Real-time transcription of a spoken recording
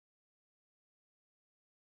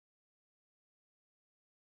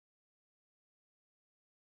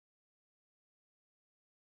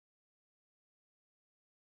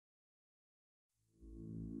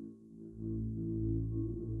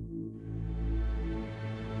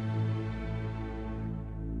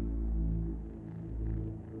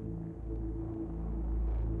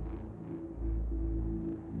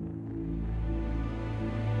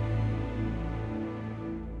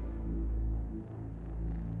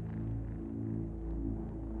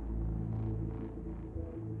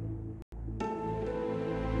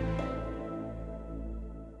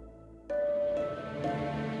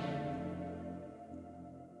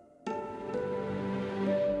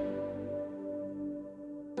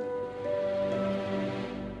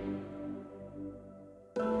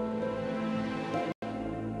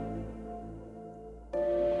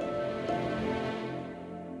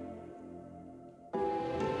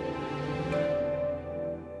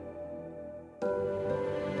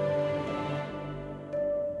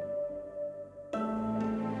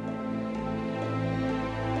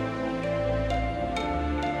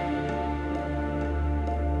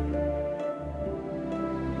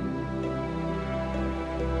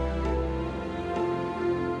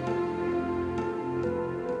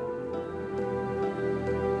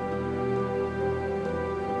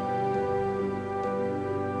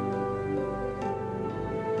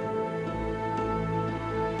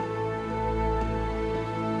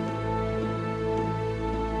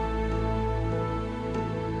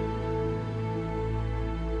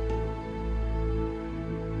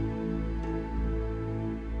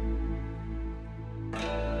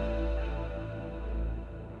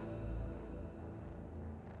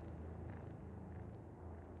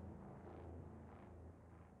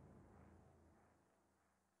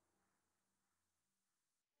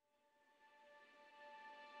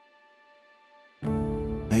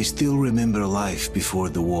I still remember life before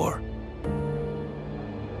the war.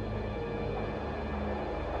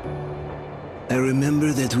 I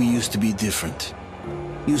remember that we used to be different.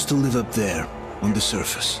 Used to live up there, on the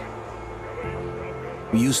surface.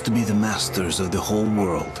 We used to be the masters of the whole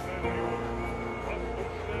world.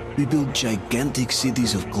 We built gigantic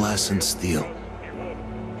cities of glass and steel.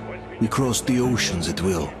 We crossed the oceans at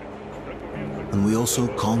will. And we also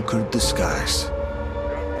conquered the skies.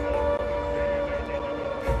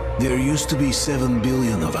 There used to be 7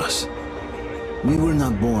 billion of us. We were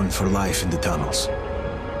not born for life in the tunnels.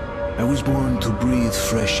 I was born to breathe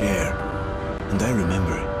fresh air, and I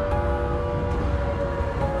remember it.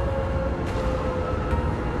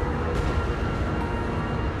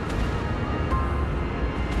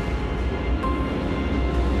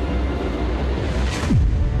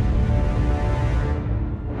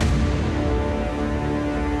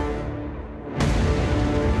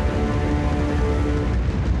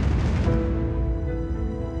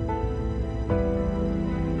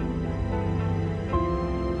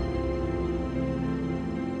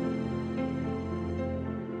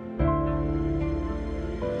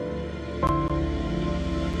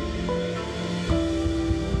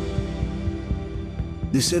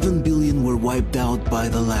 The 7 billion were wiped out by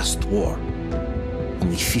the last war.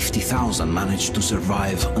 Only 50,000 managed to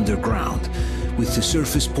survive underground, with the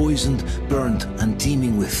surface poisoned, burned, and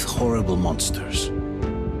teeming with horrible monsters.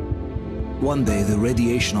 One day the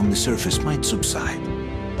radiation on the surface might subside,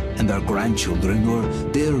 and our grandchildren or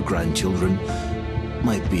their grandchildren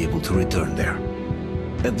might be able to return there.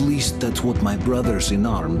 At least that's what my brothers in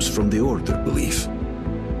arms from the Order believe.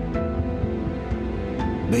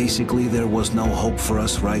 Basically, there was no hope for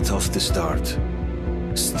us right off the start.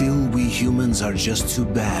 Still, we humans are just too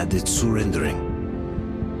bad at surrendering.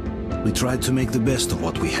 We tried to make the best of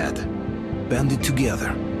what we had, banded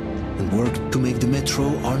together, and worked to make the Metro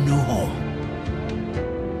our new home.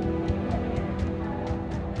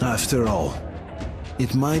 After all,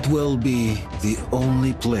 it might well be the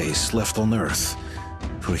only place left on Earth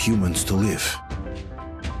for humans to live.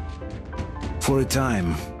 For a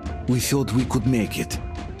time, we thought we could make it.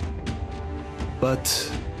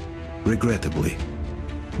 But, regrettably,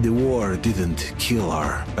 the war didn't kill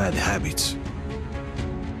our bad habits.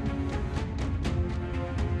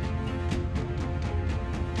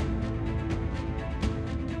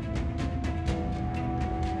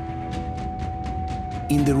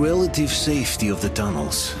 In the relative safety of the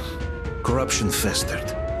tunnels, corruption festered.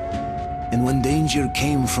 And when danger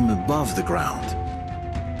came from above the ground,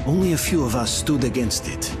 only a few of us stood against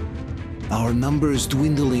it, our numbers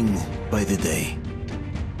dwindling by the day.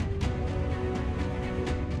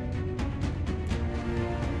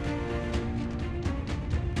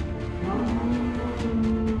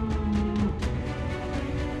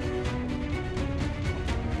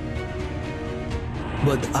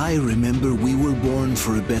 But I remember we were born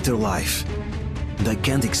for a better life, and I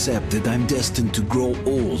can't accept that I'm destined to grow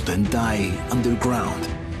old and die underground.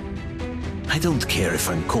 I don't care if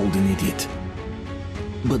I'm called an idiot.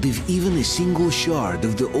 But if even a single shard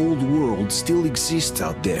of the old world still exists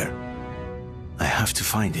out there, I have to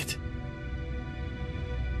find it.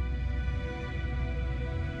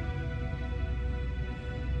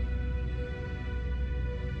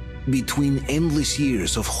 Between endless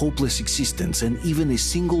years of hopeless existence and even a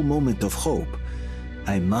single moment of hope,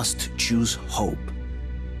 I must choose hope.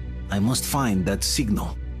 I must find that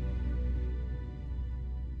signal.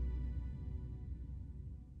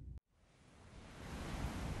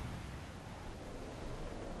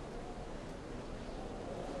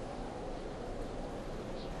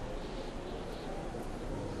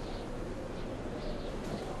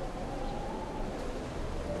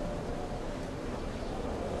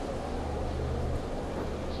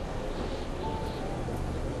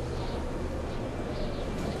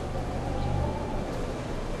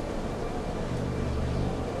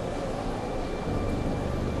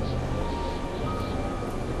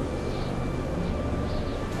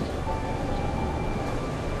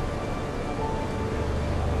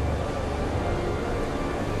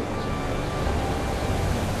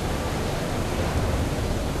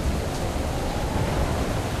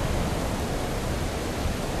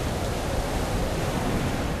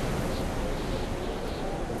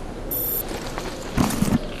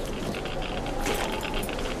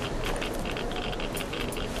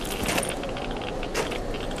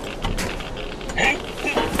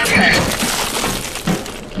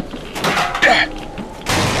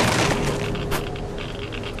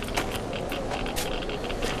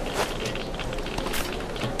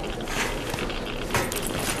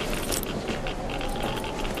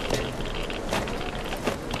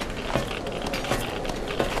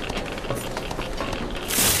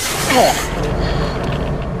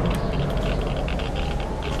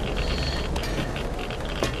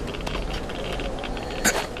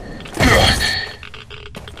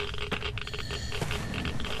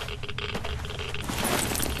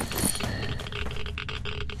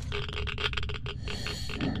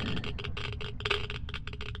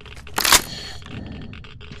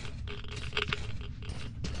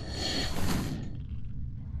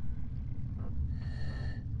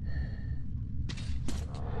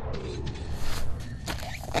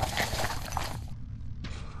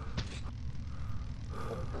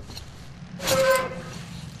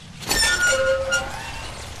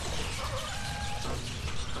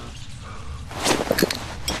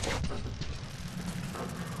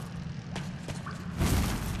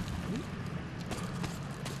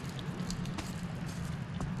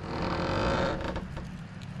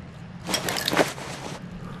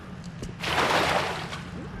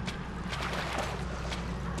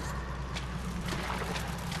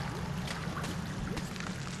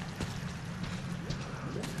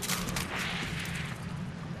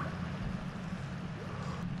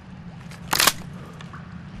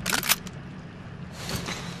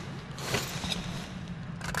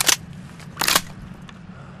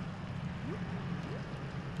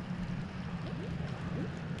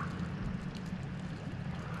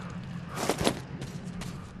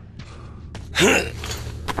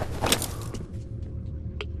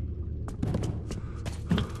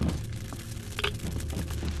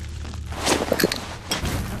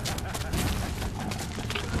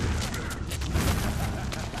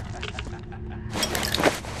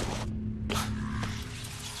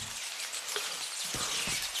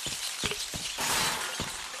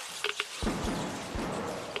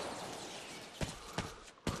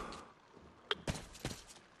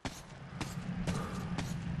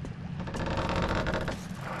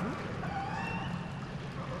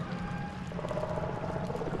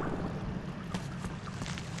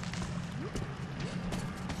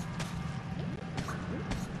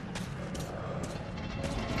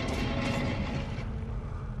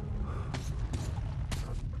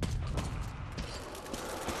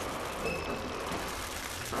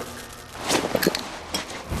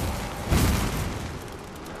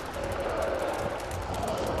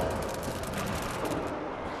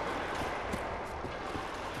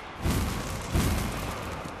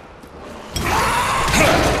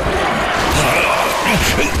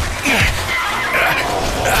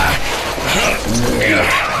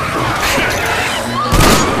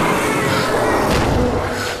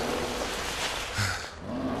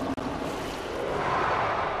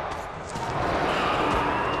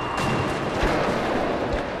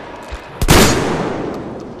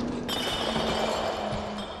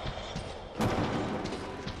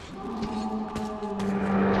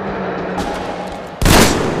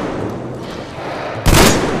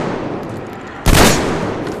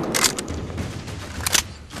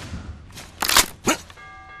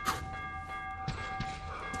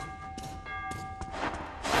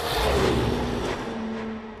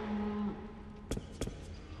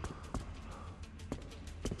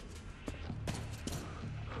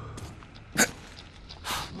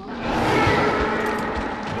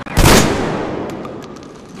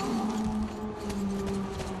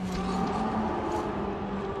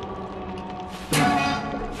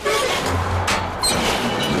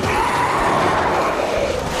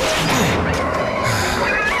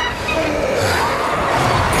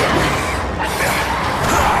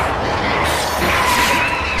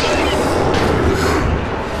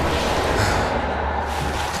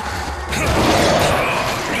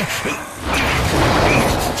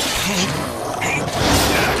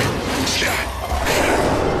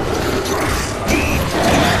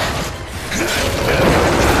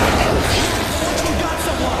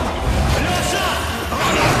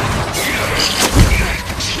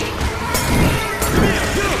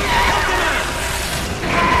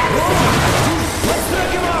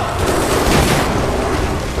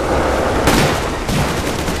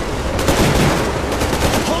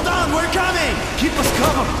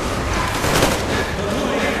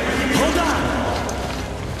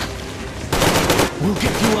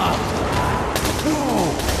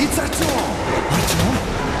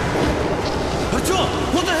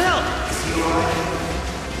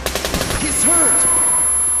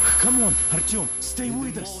 Come on, Artyom, stay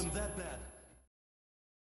with us.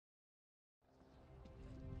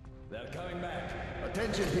 They're coming back.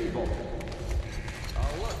 Attention, people.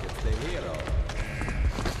 Our work is the hero.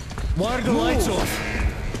 Why are the lights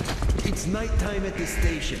off? It's nighttime at the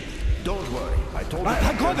station. Don't worry. I told you.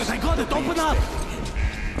 I got it. Open up.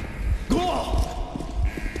 Go!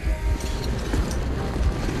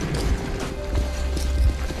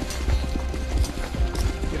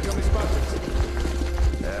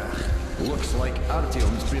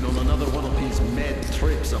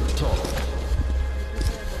 some talk.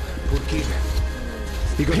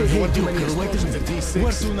 Hey, Duke, wait a minute.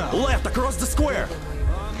 Where to now? Left, across the square!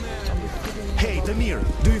 Hey, Damir,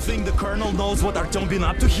 do you think the Colonel knows what Artyom been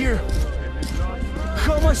up to here?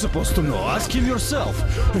 How am I supposed to know? Ask him yourself.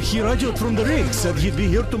 He radioed from the rig, said he'd be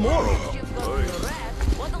here tomorrow.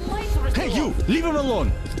 Hey, you! Leave him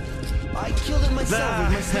alone! I killed him myself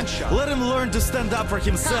with my slingshot. Let him learn to stand up for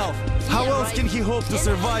himself. How else can he hope to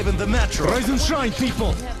survive in the metro? Rise and shine,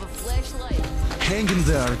 people! Hang in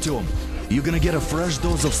there, Artyom. You're gonna get a fresh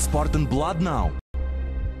dose of Spartan blood now.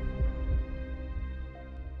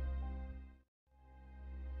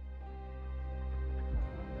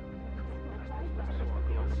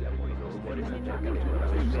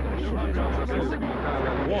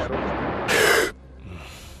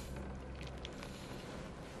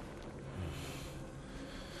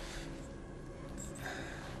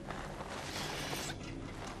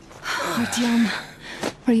 Artyom,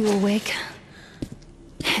 are you awake?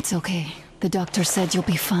 It's okay. The doctor said you'll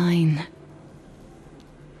be fine.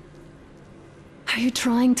 Are you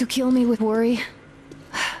trying to kill me with worry?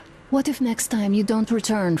 What if next time you don't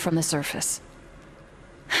return from the surface?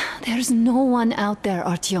 There's no one out there,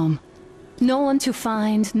 Artyom. No one to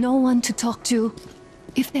find, no one to talk to.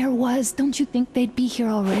 If there was, don't you think they'd be here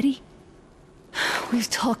already? We've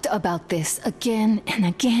talked about this again and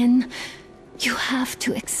again. You have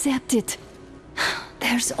to accept it.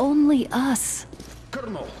 There's only us.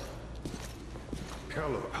 Colonel!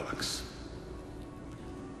 Hello, Alex.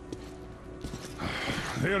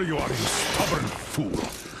 There you are, you stubborn fool.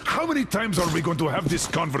 How many times are we going to have this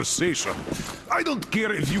conversation? I don't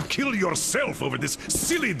care if you kill yourself over this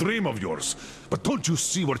silly dream of yours, but don't you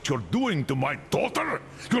see what you're doing to my daughter?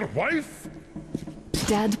 Your wife?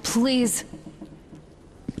 Dad, please.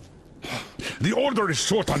 The Order is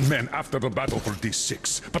short on men after the battle for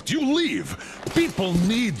D6, but you leave. People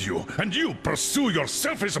need you, and you pursue your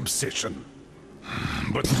selfish obsession.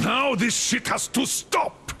 But now this shit has to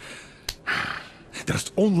stop!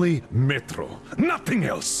 There's only Metro, nothing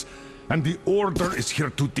else. And the Order is here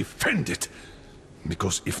to defend it.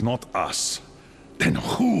 Because if not us, then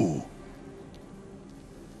who?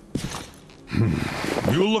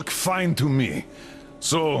 You look fine to me.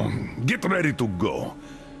 So, get ready to go.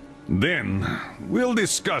 Then, we'll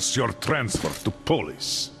discuss your transfer to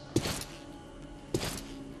Polis.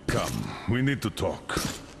 Come, we need to talk.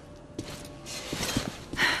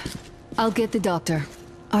 I'll get the doctor.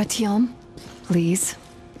 Artyom, please,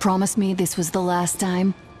 promise me this was the last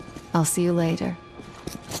time. I'll see you later.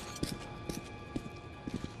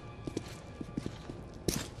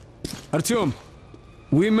 Artyom,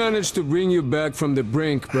 we managed to bring you back from the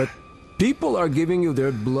brink, but people are giving you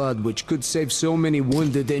their blood, which could save so many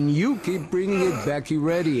wounded, and you keep bringing it back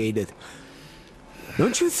irradiated.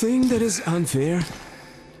 Don't you think that is unfair?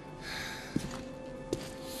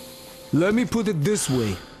 Let me put it this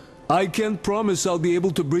way. I can't promise I'll be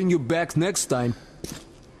able to bring you back next time.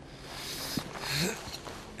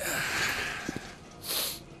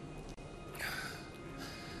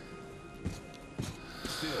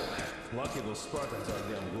 Lucky those Spartans are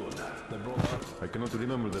damn good. They brought up. I cannot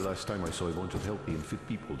remember the last time I saw a bunch of healthy and fit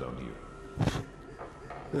people down here.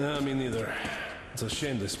 Yeah, me neither. It's a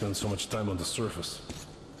shame they spend so much time on the surface.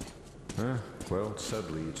 Well,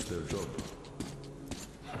 sadly, it's their job.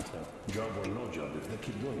 Job or no job, if they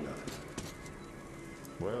keep doing that.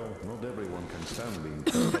 Well, not everyone can stand being...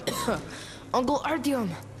 Uncle Artyom,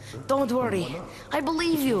 don't worry. I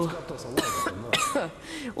believe you.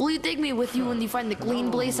 Will you take me with you when you find the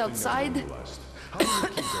clean place outside? How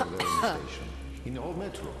many kids are there in the station? In the whole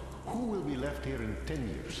metro? Who will be left here in 10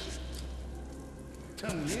 years?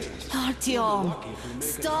 10 years? Artyom,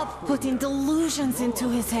 stop putting delusions into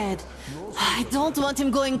his head. I don't want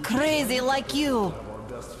him going crazy like you.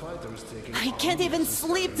 He can't even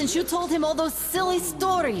sleep since you told him all those silly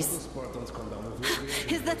stories.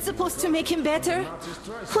 Is that supposed to make him better?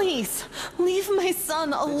 Please, leave my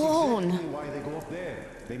son alone. That's exactly why they go up there.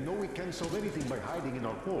 They know we can't solve anything by hiding in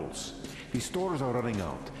our holes. The stores are running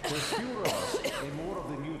out. There's fewer of us and more of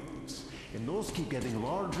the mutants. And those keep getting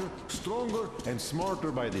larger, stronger, and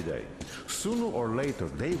smarter by the day. Sooner or later,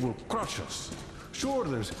 they will crush us. Sure,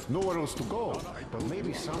 there's nowhere else to go, but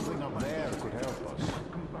maybe something up there could help us.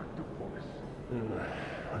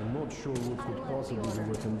 I'm not sure what could possibly be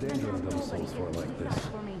worth endangering themselves for like this.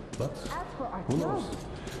 But who knows?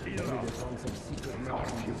 Maybe they found some secret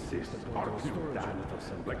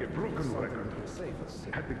Like a broken record.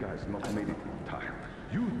 Had the guys not made it in time,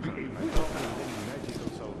 you'd be able to find any magical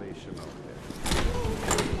salvation out there.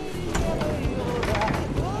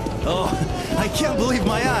 Oh, I can't believe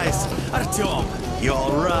my eyes. Artyom, you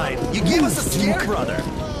all right? You gave us a scare, brother.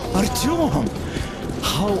 Artyom!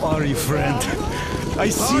 How are you, friend? I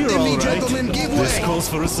see you're Pardon me, all right. gentlemen, give This way. calls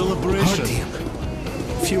for a celebration.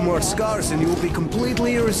 Artyom, a few more scars and you will be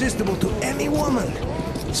completely irresistible to any woman.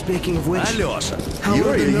 Speaking of which, Alyosha, how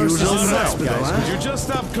you're are the your nurses usual in the self, hospital, guys. huh? Would you just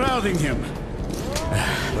stop crowding him?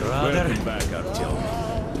 Brother. Welcome back, Artyom.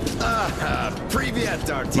 Привет,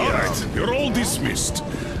 All Artyom. right, you're all dismissed.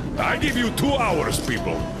 I give you 2 hours,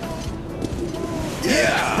 people.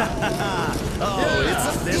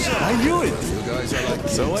 I knew it!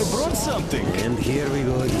 So I brought something. And here we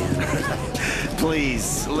go again.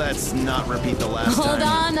 Please, let's not repeat the last Hold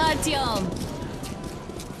time. on, Artyom.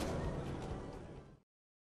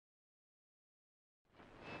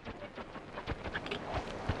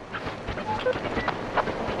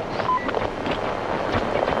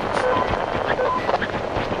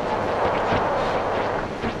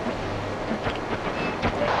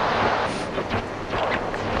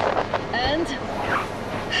 And?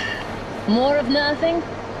 More of nothing?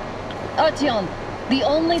 Artyom, the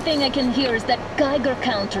only thing I can hear is that Geiger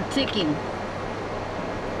counter ticking.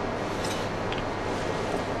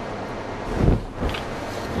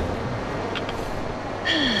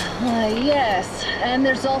 Yes, and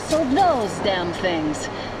there's also those damn things.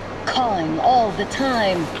 Calling all the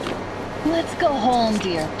time. Let's go home,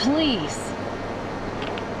 dear, please.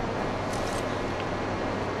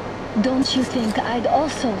 Don't you think I'd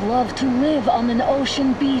also love to live on an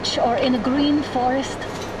ocean beach or in a green forest?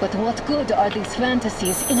 But what good are these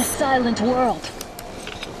fantasies in a silent world?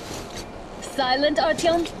 Silent,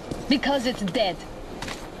 Artyom? Because it's dead.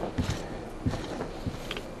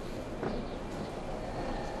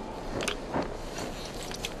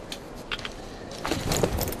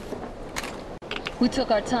 We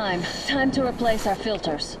took our time. Time to replace our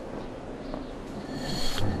filters.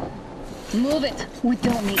 Move it! We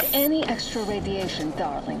don't need any extra radiation,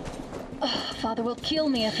 darling. Oh, Father will kill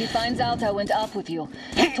me if he finds out I went up with you.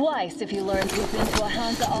 Twice if he learns we've been to a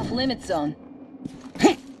Hansa off-limit zone.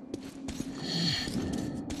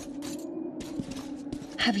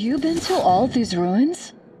 Have you been to all these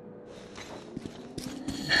ruins?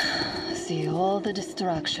 See all the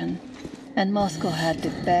destruction. And Moscow had the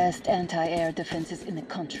best anti-air defenses in the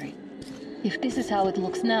country. If this is how it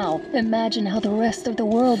looks now, imagine how the rest of the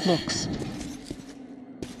world looks.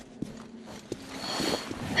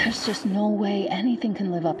 There's just no way anything can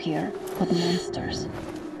live up here but monsters.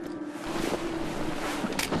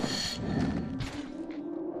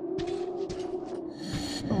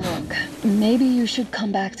 Look, maybe you should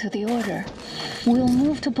come back to the Order. We'll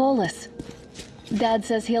move to Polis. Dad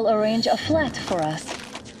says he'll arrange a flat for us.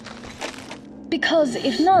 Because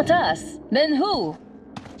if not us, then who?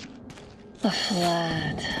 A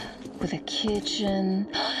flat with a kitchen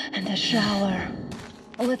and a shower.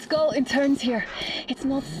 Let's go, it turns here. It's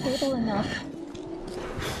not stable enough.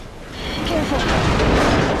 Careful.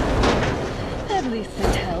 At least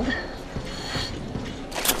it held.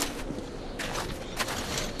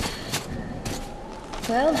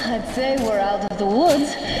 Well, I'd say we're out of the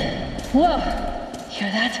woods. Whoa! Hear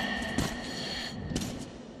that?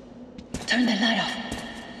 Turn the light off.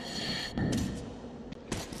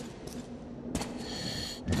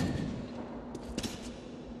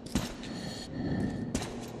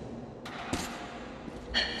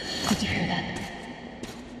 Did you hear that?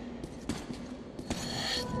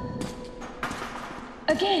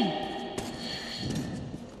 Again!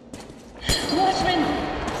 Watchmen!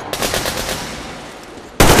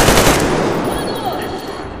 One more!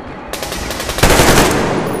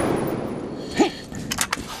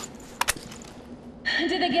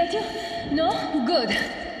 Did I get you? No? Good.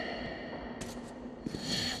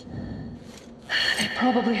 They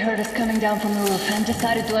probably heard us coming down from the roof and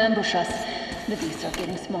decided to ambush us. The beasts are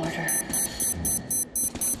getting smarter.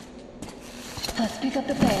 Let's pick up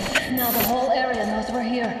the pace. Now the whole area knows we're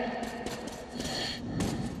here.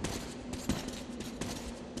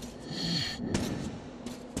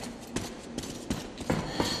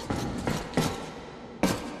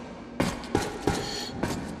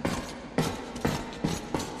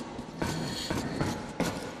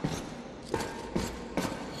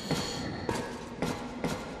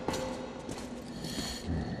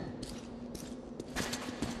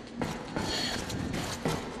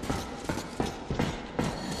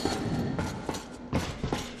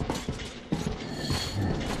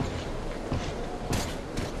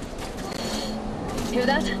 Hear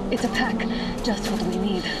that? It's a pack. Just what we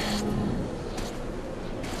need.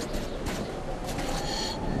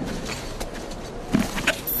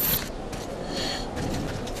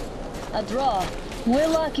 A draw. We're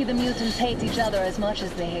lucky the mutants hate each other as much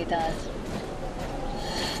as they hate us.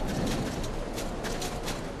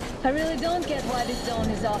 I really don't get why this zone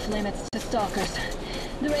is off limits to stalkers.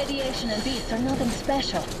 The radiation and beasts are nothing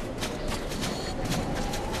special.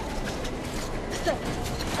 So,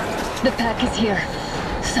 the pack is here.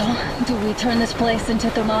 So, do we turn this place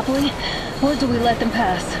into Thermopylae, or do we let them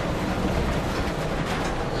pass?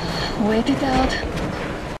 Wait it out.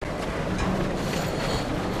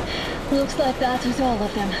 Looks like that was all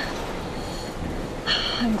of them.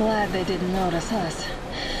 I'm glad they didn't notice us.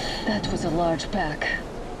 That was a large pack.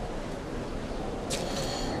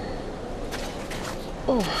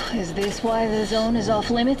 Oh, is this why the zone is off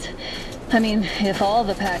limits? I mean, if all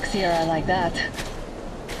the packs here are like that.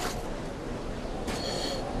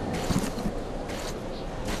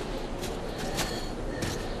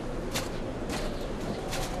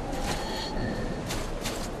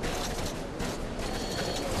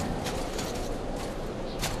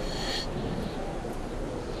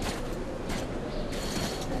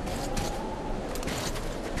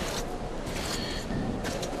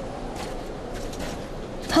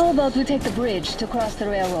 How about we take the bridge to cross the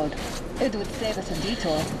railroad? It would save us a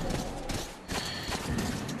detour.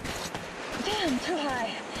 Damn, too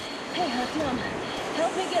high. Hey, Artyom,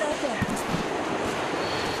 help me get up there.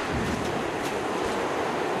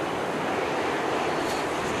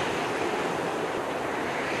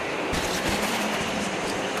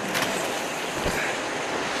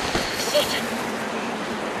 Shit!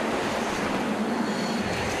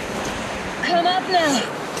 Come up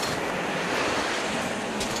now.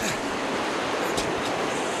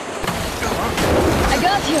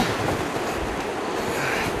 Got you!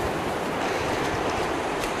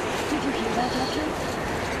 Did you hear that, Doctor?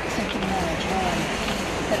 Something large, rolling.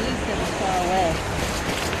 At least it was far away.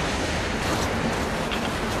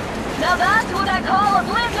 Now that's what I call a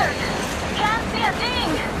blizzard! Can't see a thing!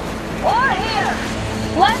 Or hear!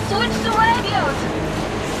 Let's switch to radios!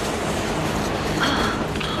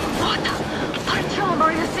 What? Artyom,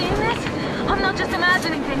 are you seeing this? I'm not just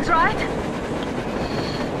imagining things, right?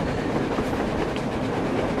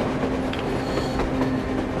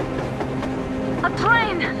 A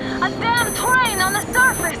train! A damn train on the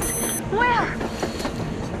surface! Where?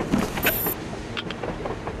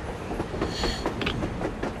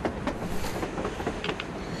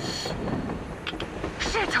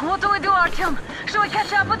 Shit! What do we do, Artyom? Should we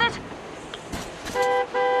catch up with it?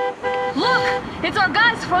 Look! It's our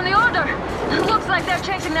guys from the Order! Looks like they're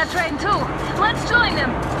chasing that train too. Let's join them!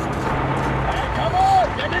 Hey, come on!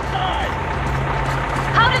 Get inside!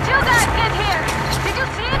 How did you guys get here? Did you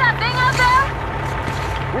see that thing out there?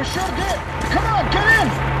 We sure did!